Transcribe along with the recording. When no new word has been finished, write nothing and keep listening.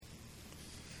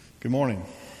Good morning.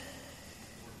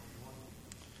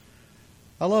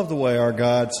 I love the way our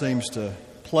God seems to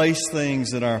place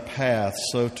things in our path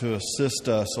so to assist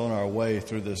us on our way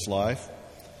through this life.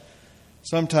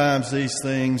 Sometimes these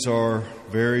things are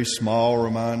very small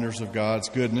reminders of God's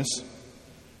goodness.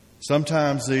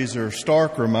 Sometimes these are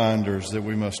stark reminders that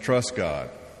we must trust God.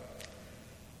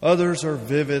 Others are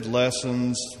vivid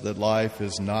lessons that life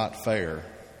is not fair,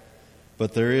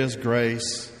 but there is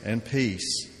grace and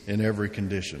peace in every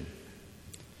condition.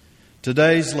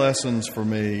 Today's lessons for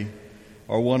me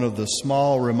are one of the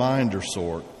small reminder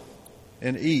sort,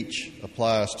 and each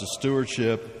applies to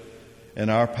stewardship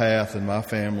and our path and my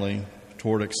family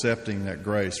toward accepting that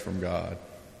grace from God.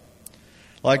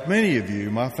 Like many of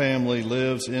you, my family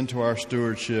lives into our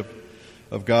stewardship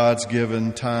of God's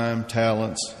given time,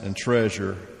 talents, and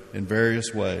treasure in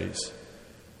various ways.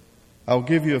 I'll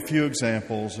give you a few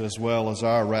examples as well as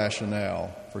our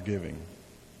rationale for giving.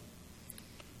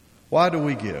 Why do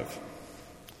we give?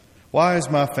 Why is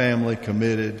my family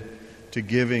committed to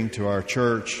giving to our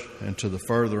church and to the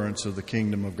furtherance of the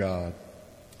kingdom of God?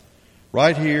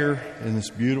 Right here in this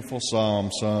beautiful psalm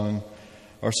sung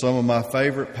are some of my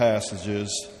favorite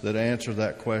passages that answer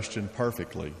that question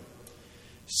perfectly.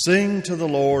 Sing to the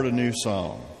Lord a new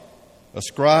song.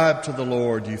 Ascribe to the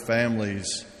Lord, you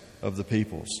families of the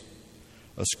peoples.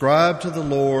 Ascribe to the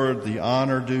Lord the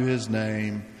honor due his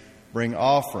name. Bring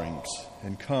offerings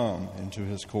and come into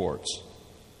his courts.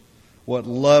 What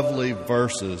lovely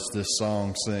verses this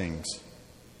song sings.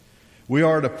 We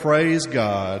are to praise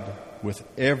God with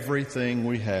everything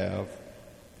we have,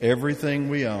 everything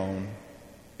we own,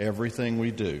 everything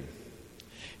we do.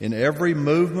 In every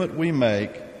movement we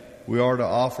make, we are to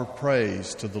offer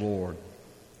praise to the Lord.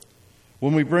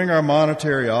 When we bring our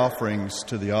monetary offerings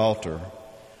to the altar,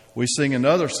 we sing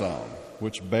another song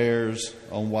which bears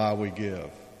on why we give.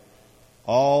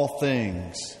 All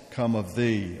things come of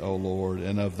thee, O Lord,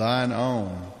 and of thine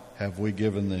own have we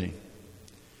given thee.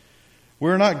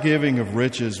 We're not giving of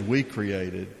riches we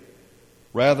created,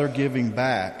 rather giving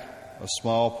back a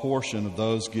small portion of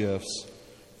those gifts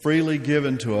freely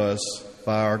given to us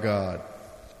by our God.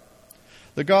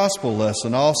 The gospel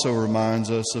lesson also reminds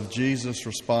us of Jesus'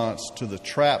 response to the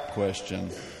trap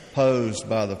question posed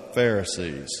by the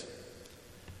Pharisees.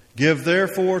 Give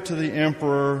therefore to the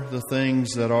emperor the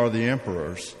things that are the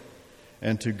emperor's,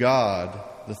 and to God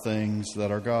the things that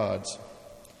are God's.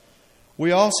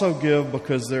 We also give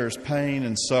because there is pain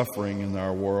and suffering in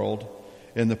our world,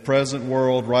 in the present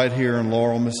world right here in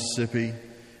Laurel, Mississippi,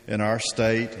 in our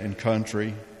state and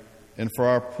country, and for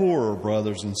our poorer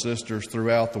brothers and sisters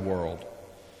throughout the world.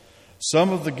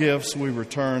 Some of the gifts we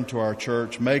return to our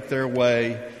church make their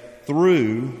way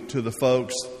through to the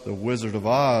folks the Wizard of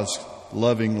Oz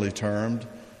lovingly termed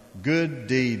good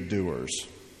deed doers.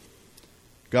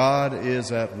 God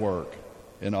is at work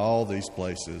in all these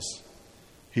places,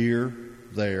 here,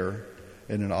 there,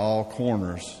 and in all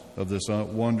corners of this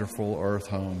wonderful earth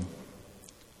home.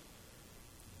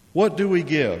 What do we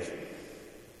give?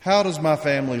 How does my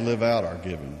family live out our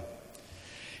giving?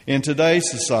 In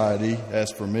today's society,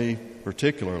 as for me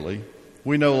particularly,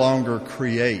 we no longer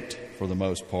create for the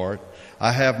most part.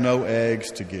 I have no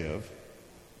eggs to give,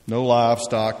 no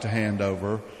livestock to hand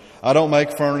over. I don't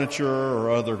make furniture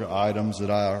or other items that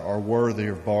are worthy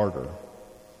of barter.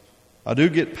 I do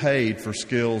get paid for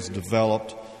skills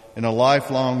developed in a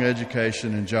lifelong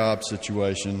education and job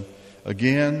situation.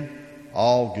 Again,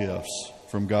 all gifts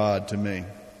from God to me.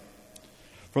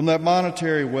 From that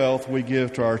monetary wealth we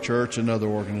give to our church and other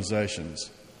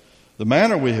organizations. The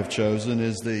manner we have chosen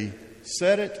is the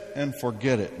set it and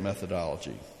forget it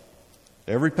methodology.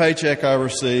 Every paycheck I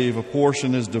receive, a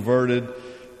portion is diverted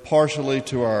partially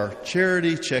to our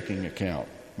charity checking account,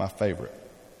 my favorite.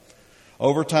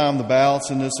 Over time, the balance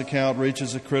in this account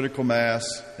reaches a critical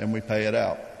mass and we pay it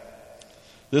out.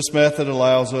 This method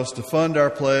allows us to fund our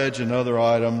pledge and other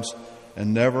items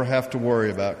and never have to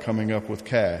worry about coming up with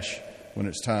cash when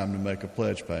it's time to make a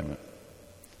pledge payment.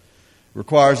 It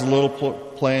requires a little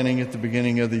planning at the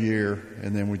beginning of the year,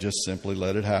 and then we just simply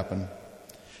let it happen.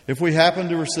 If we happen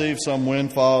to receive some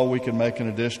windfall, we can make an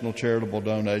additional charitable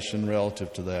donation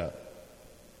relative to that.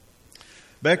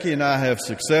 Becky and I have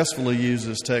successfully used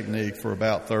this technique for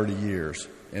about 30 years,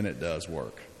 and it does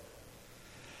work.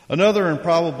 Another and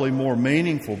probably more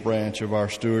meaningful branch of our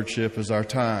stewardship is our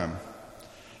time.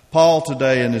 Paul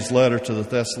today in his letter to the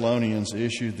Thessalonians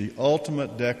issued the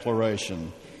ultimate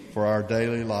declaration for our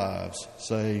daily lives,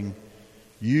 saying,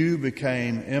 "You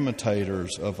became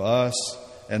imitators of us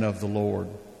and of the Lord."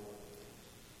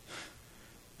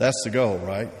 That's the goal,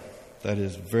 right? That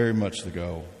is very much the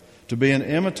goal. To be an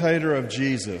imitator of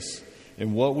Jesus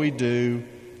in what we do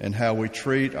and how we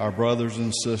treat our brothers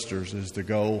and sisters is the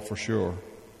goal for sure.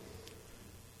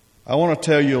 I want to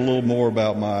tell you a little more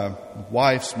about my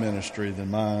wife's ministry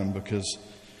than mine because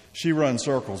she runs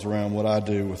circles around what I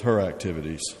do with her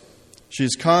activities.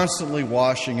 She's constantly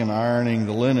washing and ironing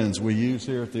the linens we use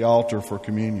here at the altar for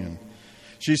communion.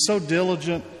 She's so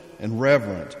diligent and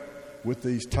reverent with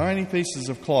these tiny pieces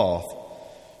of cloth.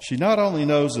 She not only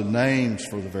knows the names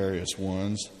for the various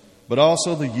ones, but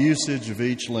also the usage of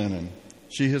each linen.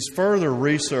 She has further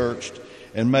researched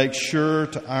and makes sure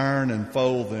to iron and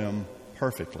fold them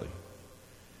perfectly.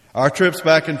 Our trips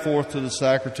back and forth to the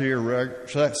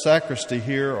sacristy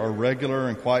here are regular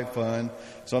and quite fun,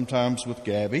 sometimes with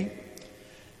Gabby.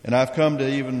 And I've come to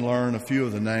even learn a few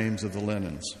of the names of the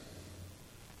linens.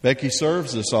 Becky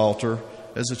serves this altar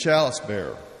as a chalice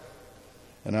bearer.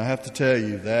 And I have to tell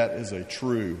you, that is a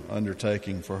true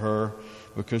undertaking for her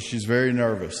because she's very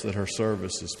nervous that her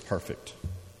service is perfect.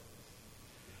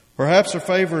 Perhaps her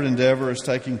favorite endeavor is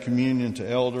taking communion to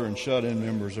elder and shut-in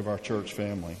members of our church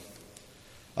family.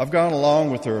 I've gone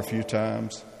along with her a few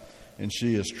times, and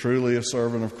she is truly a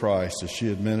servant of Christ as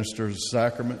she administers the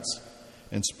sacraments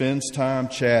and spends time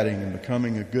chatting and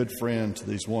becoming a good friend to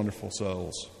these wonderful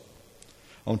souls.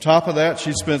 On top of that,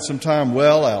 she spent some time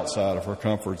well outside of her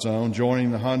comfort zone,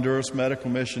 joining the Honduras Medical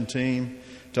Mission team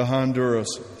to Honduras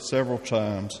several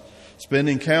times,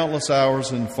 spending countless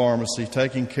hours in the pharmacy,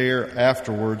 taking care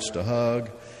afterwards to hug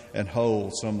and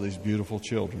hold some of these beautiful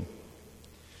children.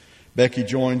 Becky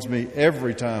joins me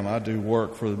every time I do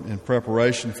work in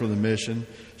preparation for the mission.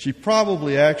 She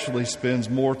probably actually spends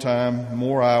more time,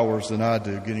 more hours than I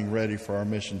do getting ready for our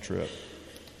mission trip.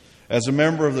 As a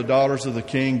member of the Daughters of the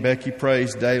King, Becky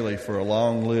prays daily for a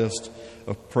long list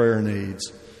of prayer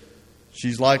needs.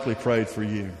 She's likely prayed for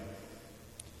you.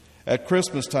 At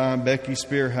Christmas time, Becky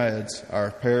spearheads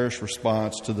our parish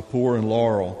response to the poor in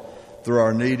Laurel through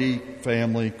our needy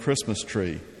family Christmas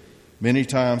tree, many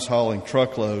times hauling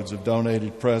truckloads of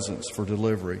donated presents for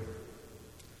delivery.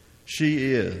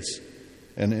 She is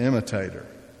an imitator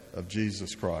of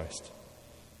Jesus Christ.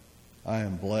 I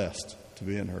am blessed to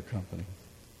be in her company.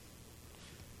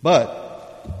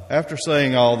 But after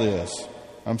saying all this,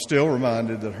 I'm still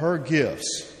reminded that her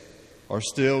gifts are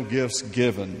still gifts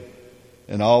given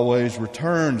and always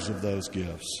returns of those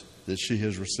gifts that she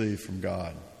has received from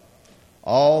God.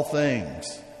 All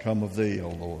things come of thee, O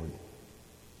Lord.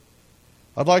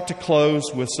 I'd like to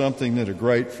close with something that a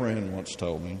great friend once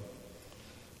told me.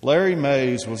 Larry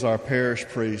Mays was our parish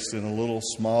priest in a little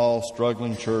small,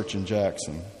 struggling church in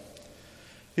Jackson.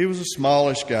 He was a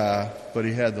smallish guy, but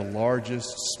he had the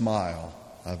largest smile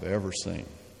I've ever seen.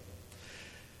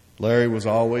 Larry was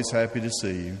always happy to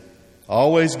see you,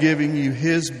 always giving you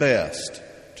his best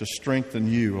to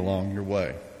strengthen you along your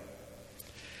way.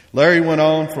 Larry went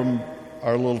on from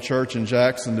our little church in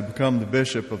Jackson to become the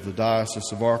bishop of the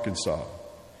Diocese of Arkansas.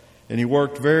 And he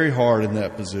worked very hard in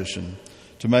that position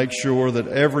to make sure that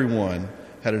everyone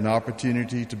had an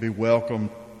opportunity to be welcomed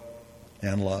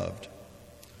and loved.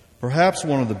 Perhaps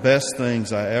one of the best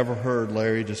things I ever heard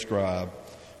Larry describe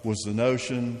was the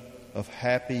notion of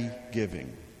happy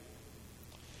giving.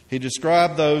 He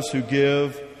described those who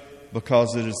give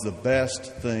because it is the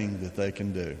best thing that they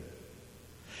can do.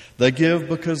 They give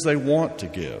because they want to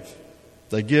give.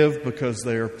 They give because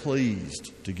they are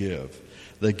pleased to give.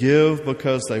 They give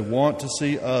because they want to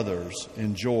see others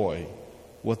enjoy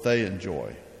what they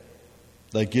enjoy.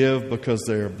 They give because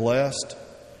they are blessed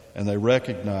and they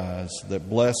recognize that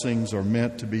blessings are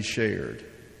meant to be shared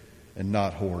and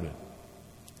not hoarded.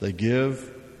 They give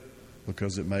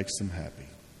because it makes them happy.